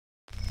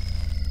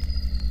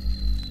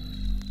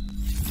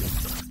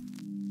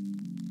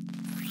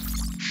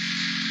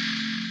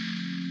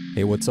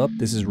Hey, what's up?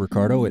 This is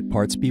Ricardo at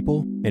Parts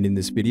People, and in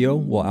this video,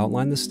 we'll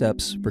outline the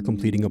steps for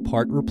completing a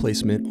part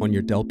replacement on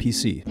your Dell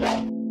PC.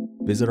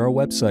 Visit our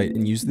website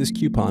and use this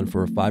coupon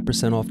for a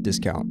 5% off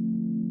discount.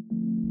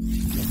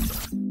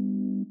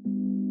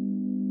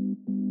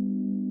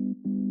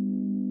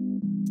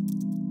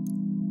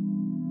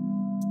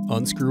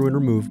 Unscrew and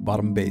remove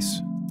bottom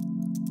base.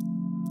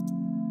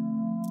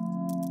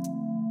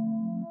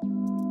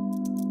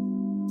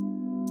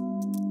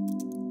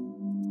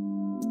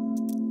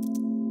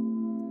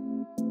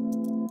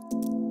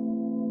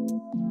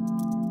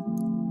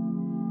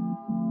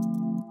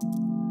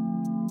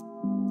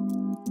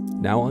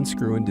 Now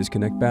unscrew and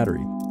disconnect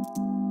battery.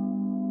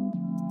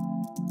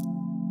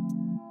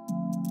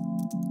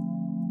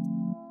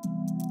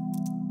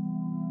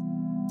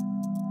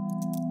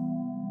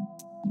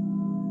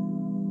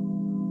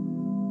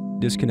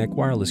 Disconnect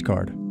wireless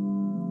card.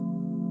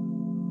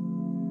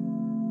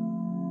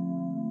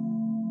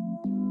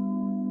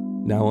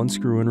 Now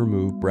unscrew and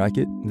remove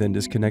bracket, then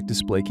disconnect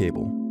display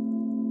cable.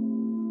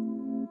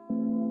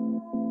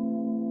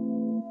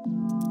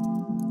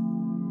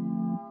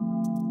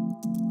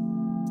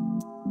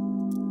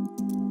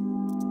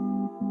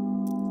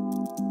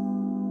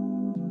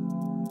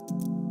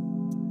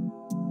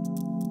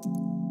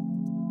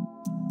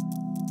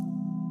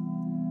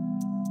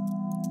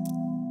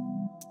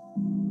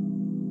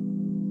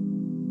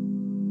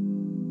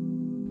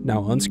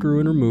 Now unscrew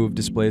and remove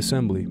display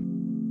assembly.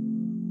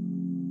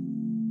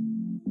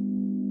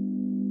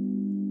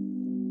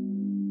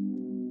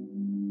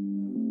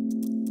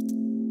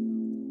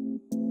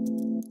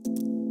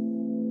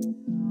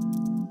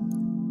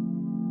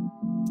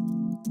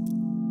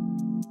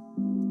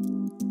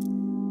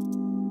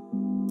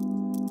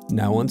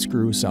 Now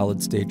unscrew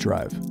solid state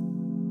drive.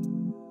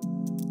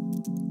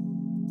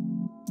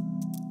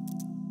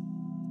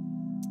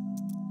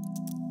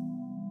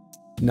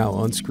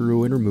 Now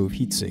unscrew and remove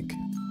heatsink.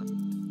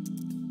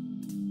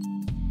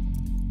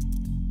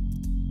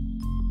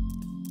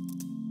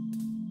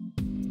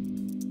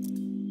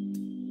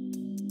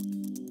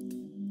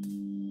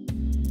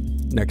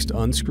 Next,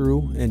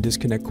 unscrew and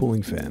disconnect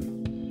cooling fan.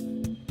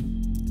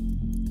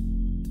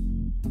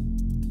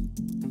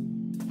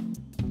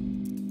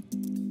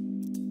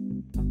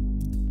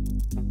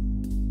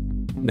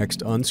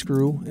 Next,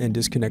 unscrew and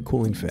disconnect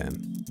cooling fan.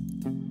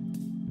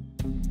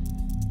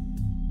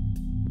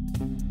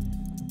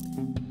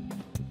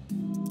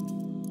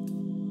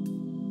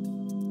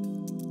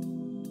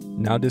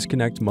 Now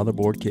disconnect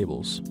motherboard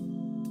cables.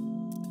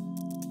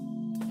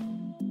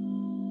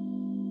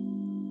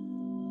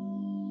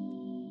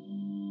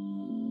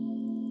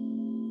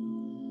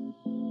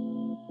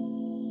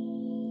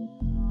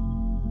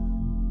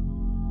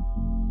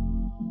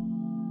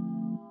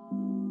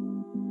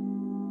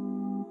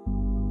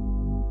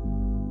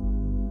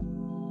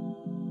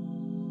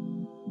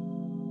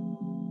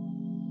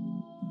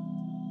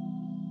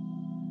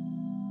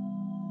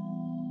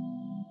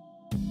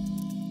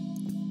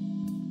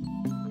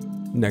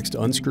 Next,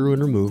 unscrew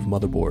and remove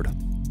motherboard.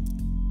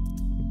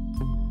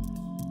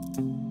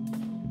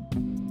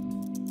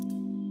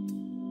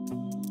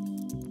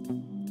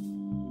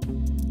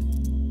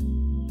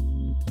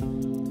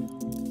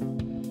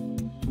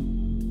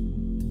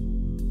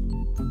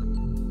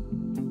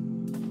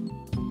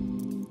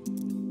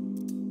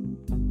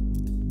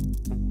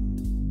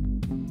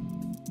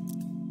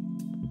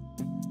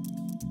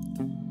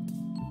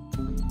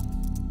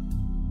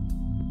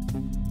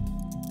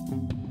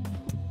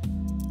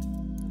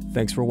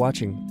 Thanks for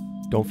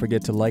watching. Don't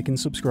forget to like and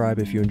subscribe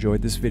if you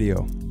enjoyed this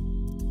video.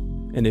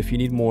 And if you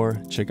need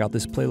more, check out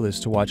this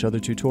playlist to watch other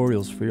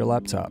tutorials for your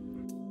laptop.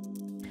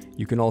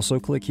 You can also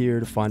click here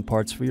to find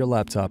parts for your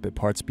laptop at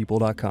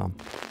partspeople.com.